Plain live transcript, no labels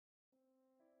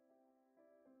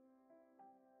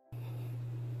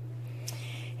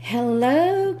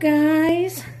Hello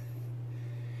guys,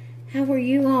 how are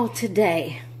you all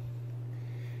today?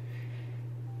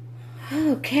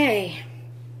 Okay,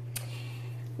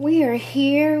 we are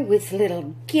here with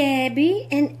little Gabby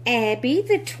and Abby,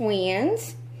 the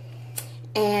twins,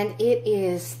 and it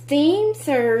is Theme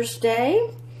Thursday,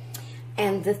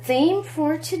 and the theme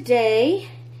for today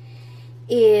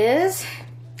is,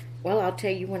 well, I'll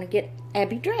tell you when I get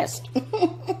Abby dressed.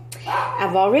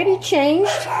 I've already changed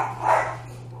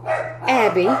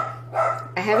Abby. I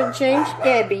haven't changed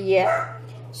Gabby yet.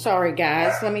 Sorry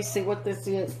guys, let me see what this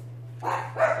is.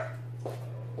 I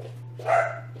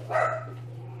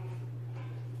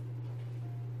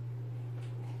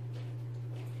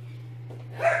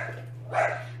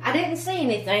didn't see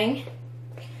anything.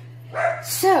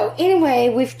 So anyway,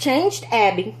 we've changed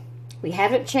Abby. We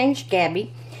haven't changed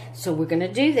Gabby. So we're going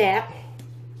to do that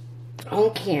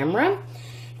on camera.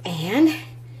 And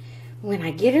when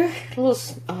I get her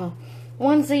little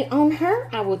onesie on her,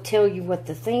 I will tell you what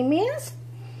the theme is.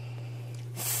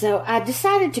 So I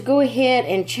decided to go ahead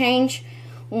and change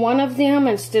one of them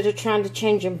instead of trying to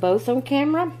change them both on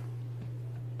camera.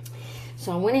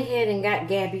 So I went ahead and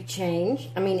got Abby changed.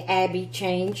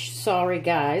 Sorry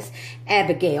guys.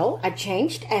 Abigail. I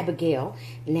changed Abigail.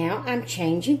 Now I'm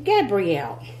changing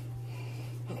Gabrielle.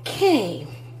 Okay.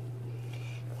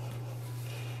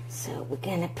 So we're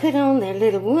going to put on their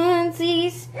little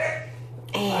onesies.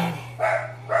 And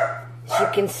as you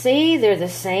can see, they're the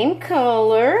same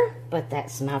color. But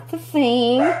that's not the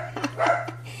theme.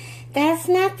 That's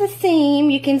not the theme.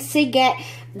 You can see that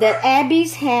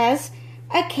Abby's has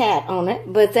a cat on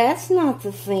it. But that's not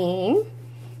the theme.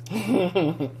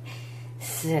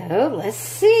 So let's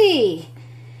see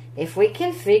if we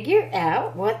can figure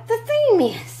out what the theme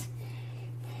is.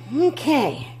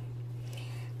 Okay.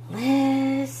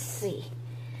 Let's see.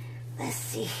 Let's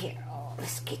see here. Oh,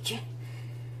 let's get your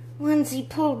onesie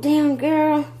pulled down,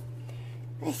 girl.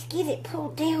 Let's get it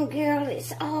pulled down, girl.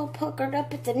 It's all puckered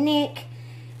up at the neck.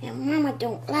 And Mama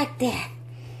don't like that.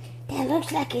 That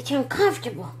looks like it's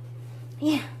uncomfortable.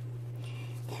 Yeah.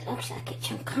 That looks like it's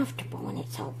uncomfortable when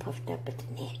it's all puffed up at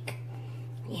the neck.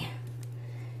 Yeah.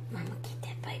 Mama, get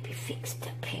that baby fixed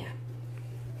up here.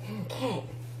 Okay.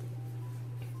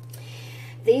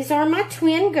 These are my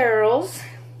twin girls.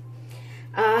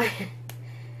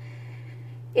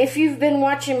 If you've been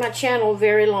watching my channel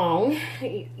very long,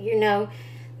 you know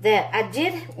that I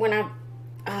did, when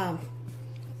I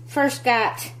first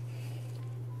got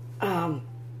the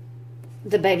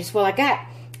babies, well, I got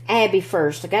Abby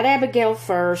first. I got Abigail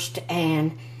first,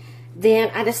 and then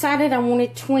I decided I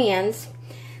wanted twins.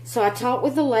 So I talked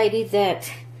with the lady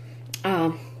that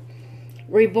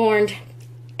reborned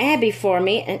Abby for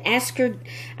me and I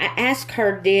asked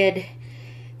her, did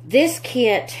this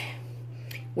kit,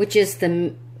 which is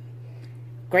the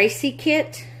Gracie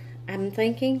kit, I'm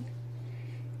thinking,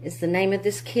 is the name of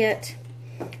this kit.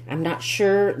 I'm not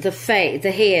sure. The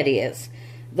head is.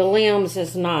 The limbs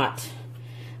is not.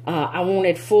 I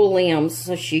wanted full limbs,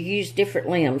 so she used different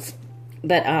limbs.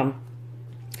 But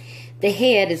the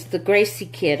head is the Gracie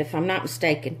kit, if I'm not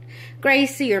mistaken.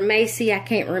 Gracie or Macy, I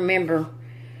can't remember.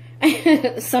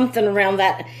 Something around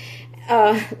that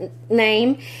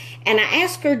name. And I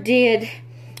asked her,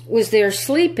 was there a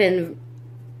sleeping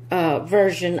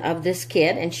version of this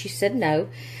kit? And she said no.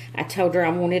 I told her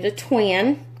I wanted a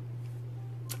twin.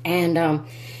 And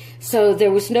so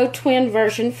there was no twin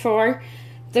version for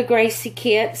the Gracie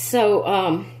kit.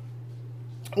 So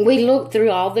we looked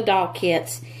through all the doll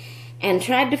kits and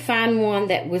tried to find one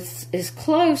that was as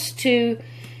close to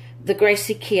the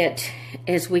Gracie kit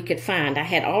as we could find. I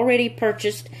had already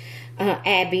purchased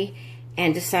Abby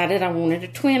and decided I wanted a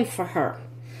twin for her.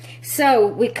 So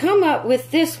we come up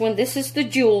with this one. This is the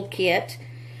jewel kit.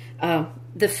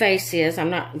 The face is,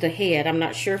 I'm not the head. I'm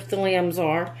not sure if the limbs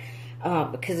are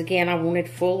because again I wanted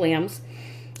full limbs.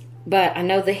 But I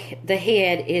know the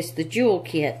head is the jewel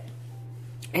kit.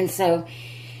 And so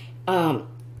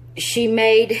she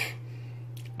made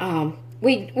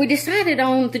we decided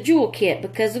on the jewel kit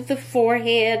because of the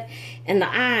forehead and the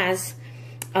eyes,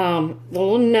 the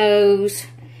little nose.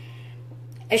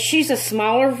 She's a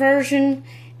smaller version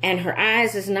and her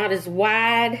eyes is not as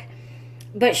wide,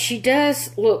 but she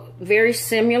does look very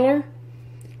similar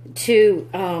to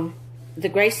the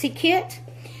Gracie kit.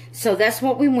 So that's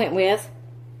what we went with.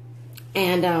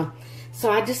 And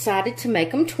so I decided to make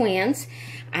them twins.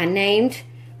 I named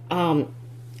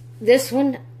this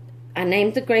one, I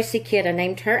named the Gracie kit, I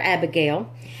named her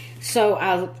Abigail. So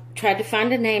I tried to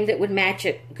find a name that would match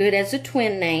it good as a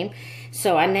twin name.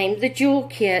 So I named the jewel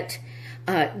kit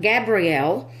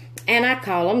Gabrielle, and I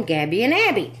call them Gabby and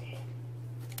Abby.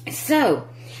 So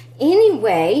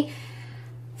Anyway,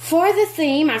 for the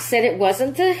theme, I said it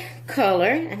wasn't the color,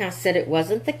 and I said it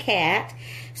wasn't the cat.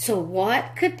 So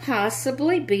what could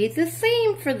possibly be the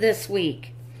theme for this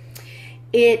week?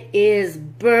 It is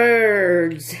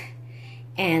birds.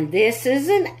 And this is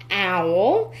an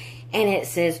owl, and it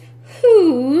says,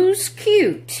 "Who's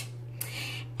cute?"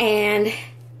 And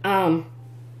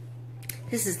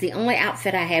this is the only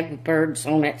outfit I had with birds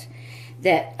on it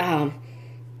that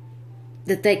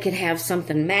that they could have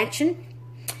something matching,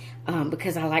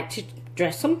 because I like to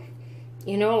dress them.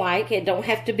 You know, like, it don't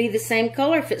have to be the same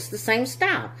color if it's the same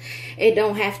style. It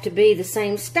don't have to be the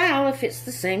same style if it's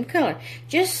the same color.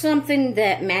 Just something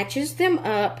that matches them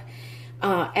up,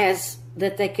 as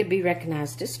that they could be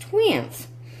recognized as twins.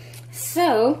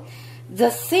 So, the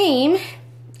theme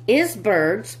is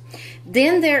birds.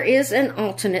 Then there is an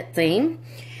alternate theme.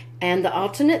 And the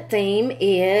alternate theme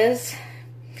is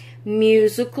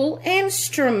musical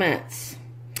instruments,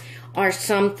 or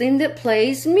something that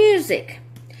plays music.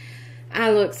 I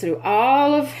looked through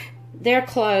all of their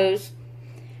clothes.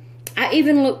 I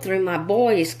even looked through my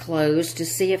boys' clothes to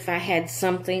see if I had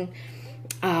something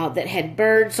that had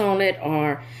birds on it,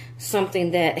 or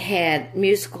something that had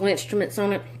musical instruments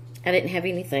on it. I didn't have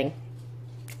anything.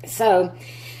 So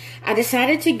I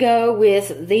decided to go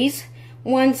with these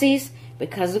onesies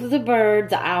because of the bird,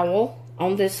 the owl,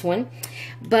 on this one.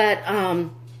 But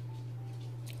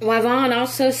Yvonne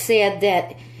also said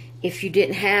that if you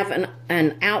didn't have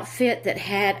an outfit that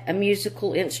had a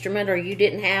musical instrument, or you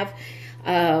didn't have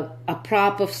a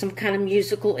prop of some kind of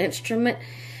musical instrument,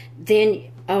 then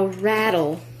a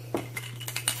rattle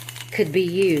could be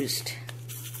used.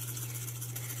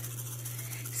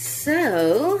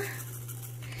 So,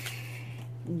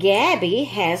 Gabby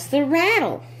has the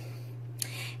rattle.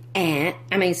 And,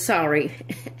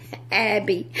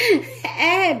 Abby.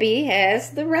 Abby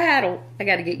has the rattle. I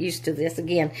got to get used to this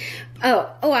again.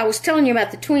 Oh, I was telling you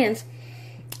about the twins.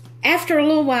 After a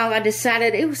little while, I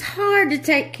decided it was hard to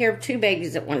take care of 2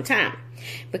 babies at one time,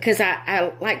 because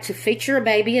I like to feature a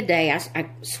baby a day. I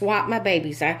swap my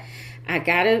babies. I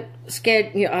got a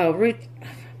schedule,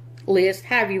 list,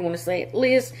 however you want to say it,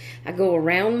 list. I go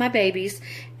around my babies,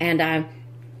 and I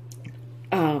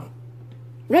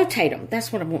rotate them.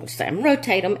 That's what I want to say. I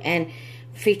rotate them and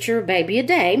feature a baby a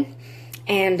day.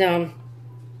 And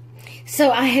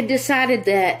so I had decided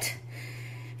that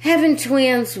having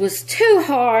twins was too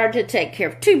hard to take care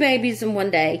of 2 babies in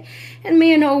one day. And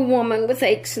me, an old woman with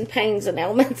aches and pains and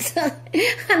ailments,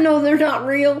 I know they're not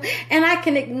real, and I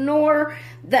can ignore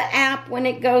the app when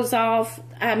it goes off.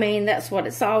 That's what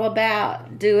it's all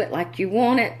about. Do it like you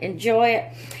want it. Enjoy it.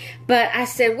 But I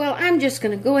said, well, I'm just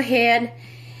going to go ahead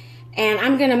and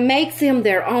I'm going to make them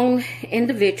their own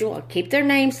individual. I'll keep their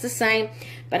names the same,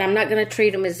 but I'm not going to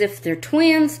treat them as if they're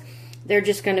twins. They're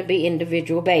just going to be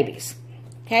individual babies.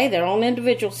 Okay? Their own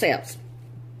individual selves.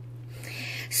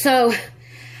 So,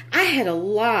 I had a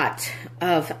lot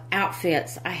of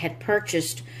outfits I had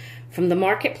purchased from the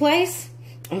marketplace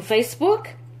on Facebook,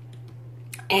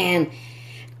 and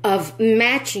of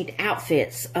matching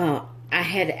outfits. I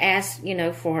had asked,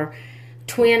 for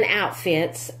twin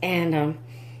outfits, and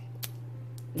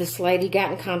this lady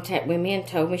got in contact with me and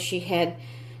told me she had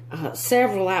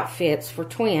several outfits for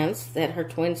twins that her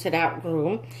twins had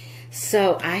outgrown.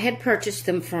 So I had purchased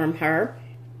them from her,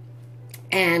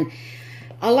 and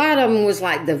a lot of them was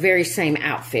like the very same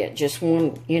outfit, just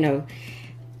one,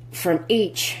 from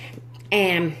each.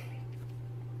 And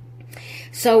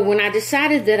so when I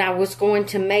decided that I was going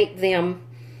to make them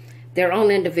their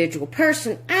own individual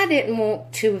person, I didn't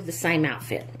want 2 of the same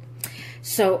outfit.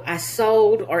 So I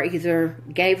sold, or either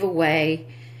gave away,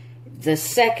 the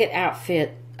second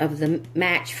outfit of the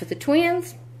match for the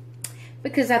twins,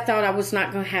 because I thought I was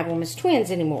not going to have them as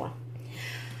twins anymore.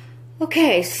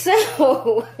 Okay,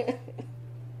 so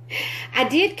I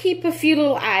did keep a few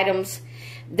little items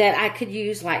that I could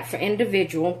use, like for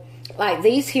individual. Like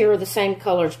these here are the same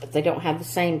colors, but they don't have the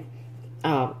same,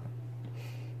 what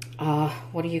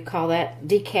do you call that?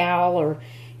 Decal or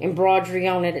embroidery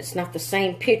on it. It's not the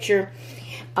same picture.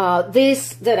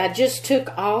 This that I just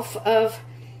took off of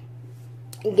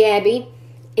Gabby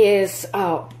is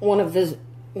one of the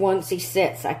onesie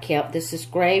sets I kept. This is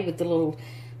gray with the little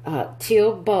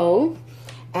teal bow.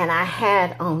 And I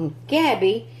had on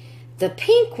Gabby the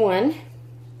pink one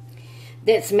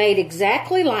that's made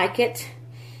exactly like it,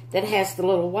 that has the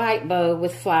little white bow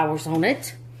with flowers on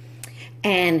it.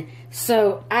 And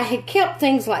so I had kept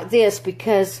things like this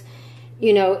because,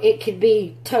 it could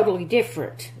be totally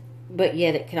different, but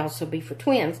yet it could also be for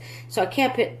twins. So I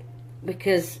kept it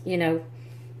because,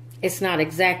 it's not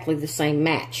exactly the same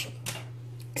match.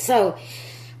 So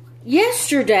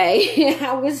yesterday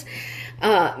I was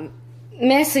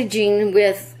messaging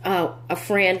with a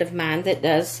friend of mine that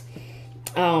does,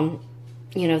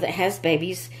 that has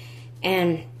babies,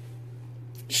 and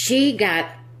she had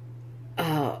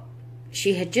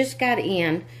just got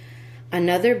in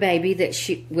another baby that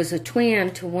she was a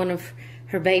twin to one of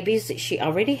her babies that she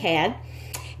already had,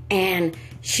 and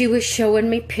she was showing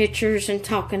me pictures and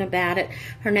talking about it.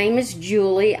 Her name is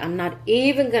Julie. I'm not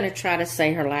even going to try to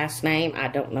say her last name. I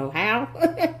don't know how.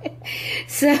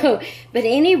 But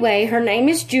anyway, her name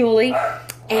is Julie,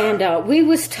 and we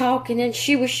was talking, and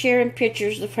she was sharing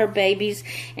pictures of her babies,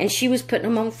 and she was putting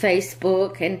them on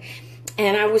Facebook,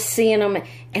 and I was seeing them,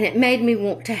 and it made me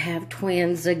want to have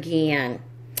twins again.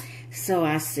 So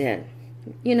I said,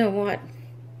 you know what?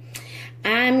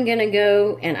 I'm going to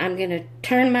go and I'm going to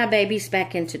turn my babies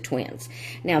back into twins.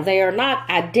 Now, they are not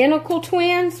identical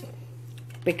twins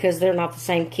because they're not the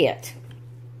same kit.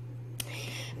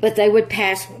 But they would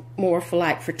pass more for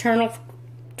like fraternal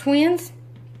twins.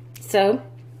 So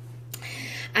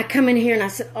I come in here and I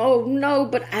said, oh no,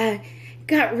 but I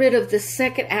got rid of the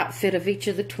second outfit of each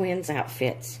of the twins'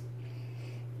 outfits.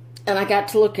 And I got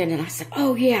to looking and I said,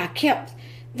 oh yeah, I kept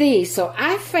these. So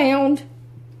I found,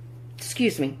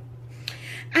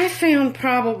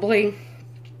 probably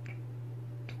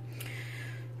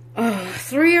about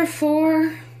three or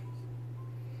four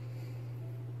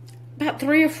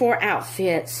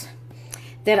outfits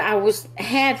that I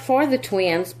had for the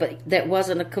twins, but that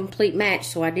wasn't a complete match,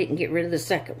 so I didn't get rid of the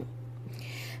second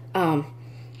one.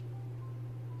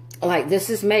 Like this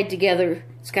is made together.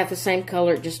 It's got the same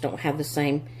color, it just don't have the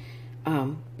same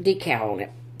decal on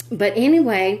it. But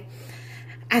anyway,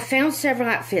 I found several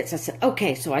outfits. I said,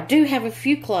 okay, so I do have a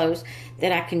few clothes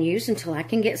that I can use until I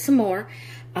can get some more.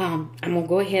 I'm going to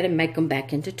go ahead and make them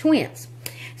back into twins.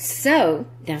 So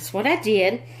that's what I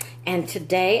did. And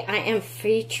today I am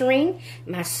featuring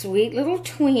my sweet little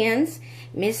twins,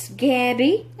 Miss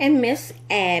Gabby and Miss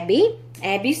Abby.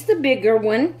 Abby's the bigger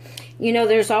one. You know,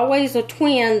 there's always a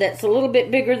twin that's a little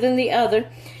bit bigger than the other.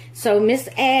 So Miss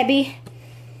Abby,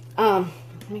 let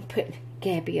me put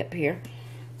Gabby up here.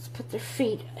 Let's put their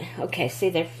feet. Okay, see,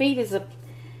 their feet is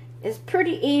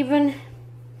pretty even.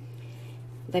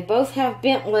 They both have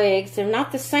bent legs. They're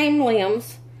not the same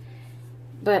limbs,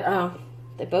 but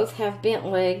they both have bent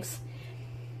legs.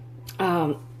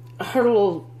 The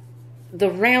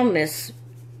roundness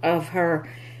of her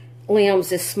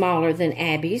limbs is smaller than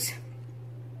Abby's.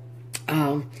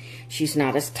 She's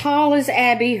not as tall as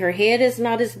Abby. Her head is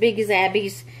not as big as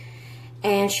Abby's.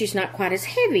 And she's not quite as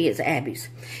heavy as Abby's.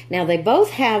 Now, they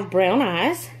both have brown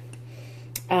eyes.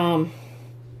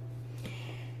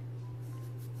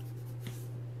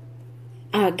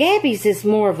 Gabby's is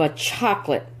more of a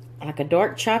chocolate, like a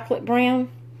dark chocolate brown.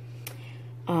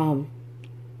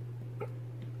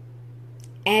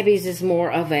 Abby's is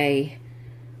more of a,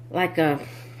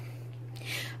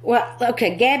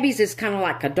 Gabby's is kind of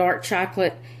like a dark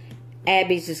chocolate.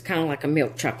 Abby's is kind of like a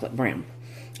milk chocolate brown.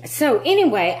 So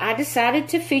anyway, I decided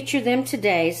to feature them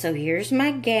today. So here's my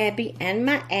Gabby and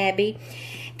my Abby.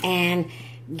 And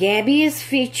Gabby is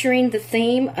featuring the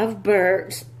theme of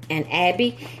birds. And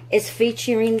Abby is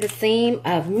featuring the theme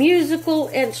of musical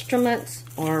instruments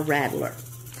or rattler.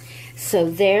 So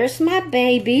there's my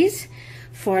babies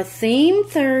for Theme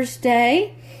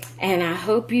Thursday. And I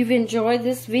hope you've enjoyed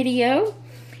this video.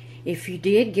 If you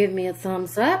did, give me a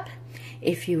thumbs up.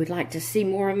 If you would like to see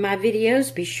more of my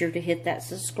videos, be sure to hit that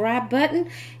subscribe button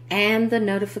and the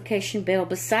notification bell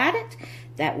beside it.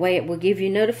 That way it will give you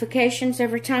notifications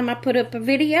every time I put up a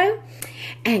video.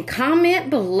 And comment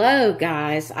below,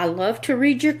 guys. I love to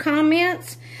read your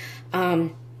comments. I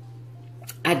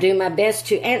do my best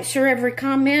to answer every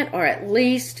comment, or at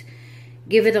least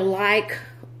give it a like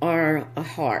or a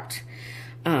heart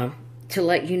to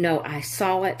let you know I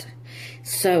saw it.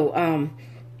 So,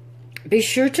 be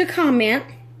sure to comment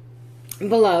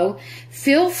below.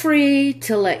 Feel free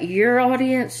to let your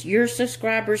audience, your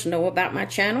subscribers know about my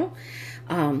channel.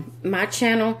 My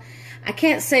channel, I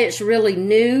can't say it's really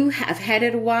new. I've had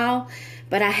it a while,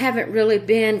 but I haven't really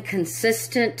been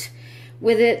consistent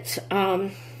with it.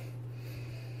 Like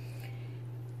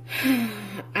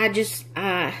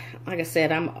I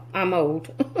said, I'm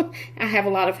old. I have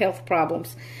a lot of health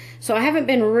problems. So I haven't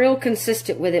been real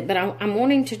consistent with it, but I'm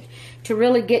wanting to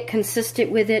really get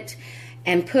consistent with it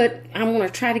and I'm going to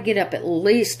try to get up at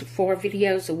least 4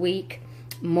 videos a week,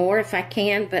 more if I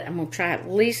can, but I'm going to try at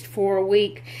least 4 a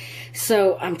week.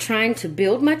 So I'm trying to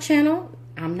build my channel.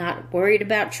 I'm not worried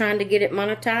about trying to get it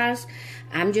monetized.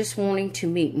 I'm just wanting to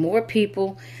meet more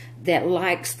people that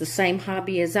likes the same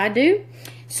hobby as I do.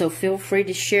 So feel free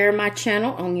to share my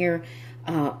channel on your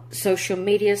social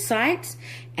media sites,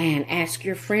 and ask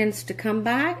your friends to come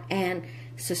by and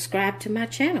subscribe to my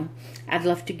channel. I'd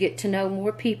love to get to know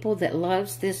more people that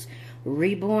loves this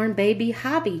reborn baby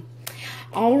hobby.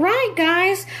 All right,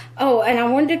 guys. Oh, and I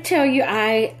wanted to tell you,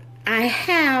 I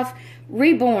have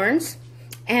reborns,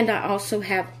 and I also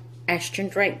have Ashton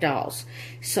Drake dolls.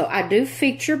 So I do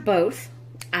feature both.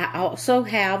 I also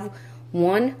have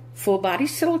one full body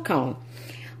silicone.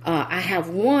 I have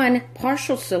one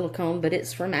partial silicone, but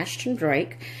it's from Ashton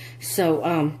Drake.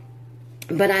 So,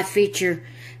 but I feature,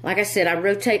 like I said, I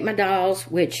rotate my dolls,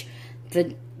 which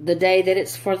the day that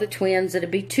it's for the twins, it'll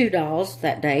be 2 dolls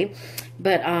that day.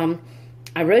 But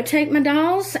I rotate my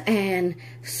dolls, and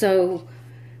so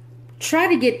try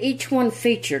to get each one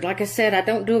featured. Like I said, I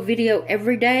don't do a video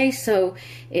every day, so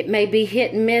it may be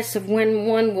hit and miss of when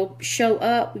one will show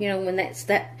up, you know, when that's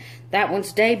that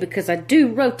one's day, because I do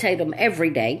rotate them every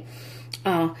day.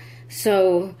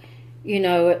 So, you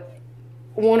know,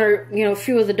 one or, you know, a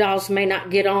few of the dolls may not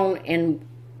get on in,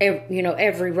 you know,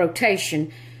 every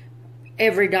rotation.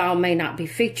 Every doll may not be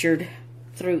featured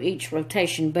through each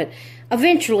rotation, but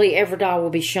eventually every doll will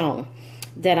be shown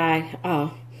that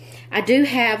I do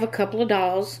have a couple of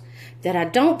dolls that I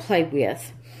don't play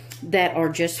with that are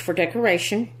just for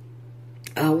decoration.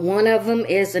 One of them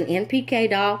is an NPK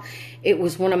doll. It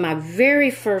was one of my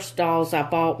very first dolls I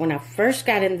bought when I first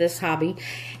got into this hobby.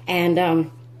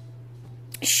 And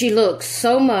she looks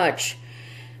so much,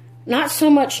 not so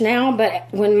much now, but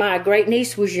when my great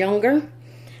niece was younger,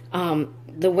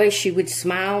 the way she would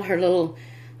smile, her little,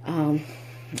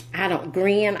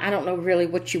 grin, I don't know really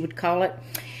what you would call it.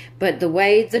 But the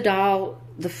way the doll,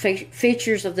 the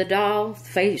features of the doll,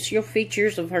 facial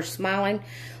features of her smiling,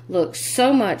 looks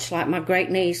so much like my great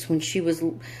niece when she was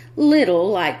little,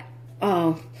 like,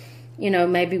 you know,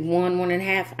 maybe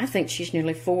 1.5. I think she's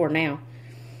nearly 4 now.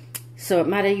 So it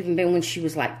might have even been when she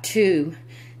was like 2,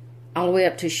 all the way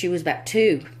up to she was about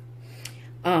 2.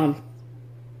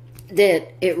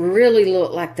 That it really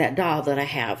looked like that doll that I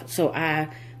have. So I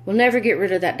will never get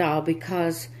rid of that doll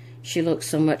because she looks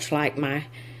so much like my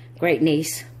great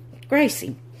niece,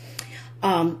 Gracie.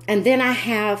 And then I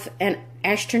have an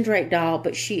Ashton Drake doll,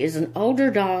 but she is an older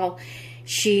doll.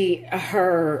 She's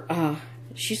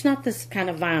not this kind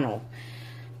of vinyl.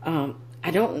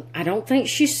 I don't think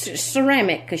she's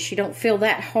ceramic because she don't feel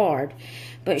that hard,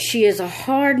 but she is a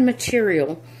hard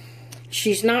material.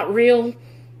 She's not real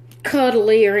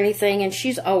cuddly or anything, and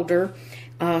she's older.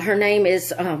 Her name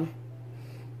is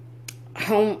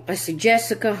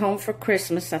Jessica Home for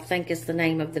Christmas, I think is the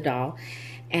name of the doll.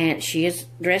 And she is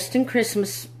dressed in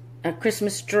a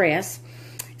Christmas dress.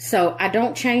 So I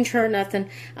don't change her nothing.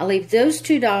 I leave those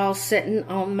 2 dolls sitting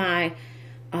on my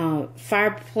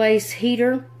fireplace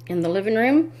heater in the living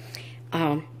room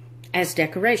as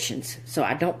decorations. So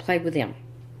I don't play with them.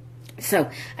 So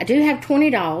I do have 20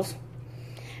 dolls,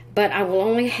 but I will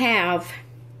only have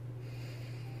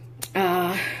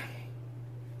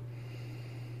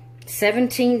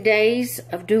 17 days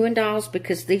of doing dolls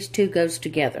because these 2 goes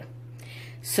together.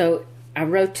 So I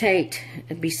rotate.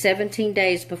 It'd be 17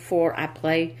 days before I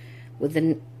play with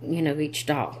the, you know, each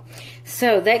doll.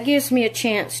 So that gives me a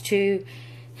chance to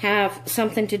have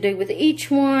something to do with each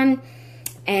one,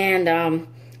 and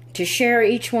to share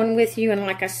each one with you. And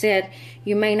like I said,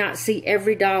 you may not see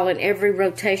every doll in every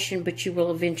rotation, but you will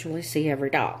eventually see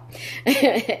every doll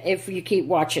if you keep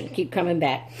watching, keep coming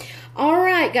back. All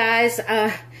right, guys.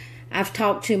 I've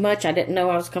talked too much. I didn't know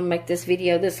I was going to make this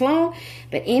video this long.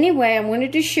 But anyway, I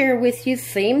wanted to share with you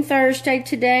Theme Thursday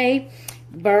today.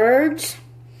 Birds,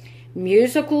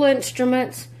 musical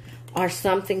instruments, or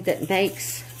something that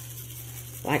makes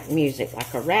like music,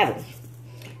 like a rattle.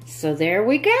 So there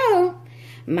we go.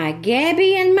 My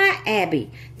Gabby and my Abby.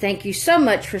 Thank you so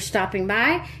much for stopping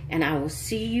by, and I will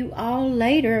see you all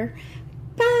later.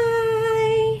 Bye.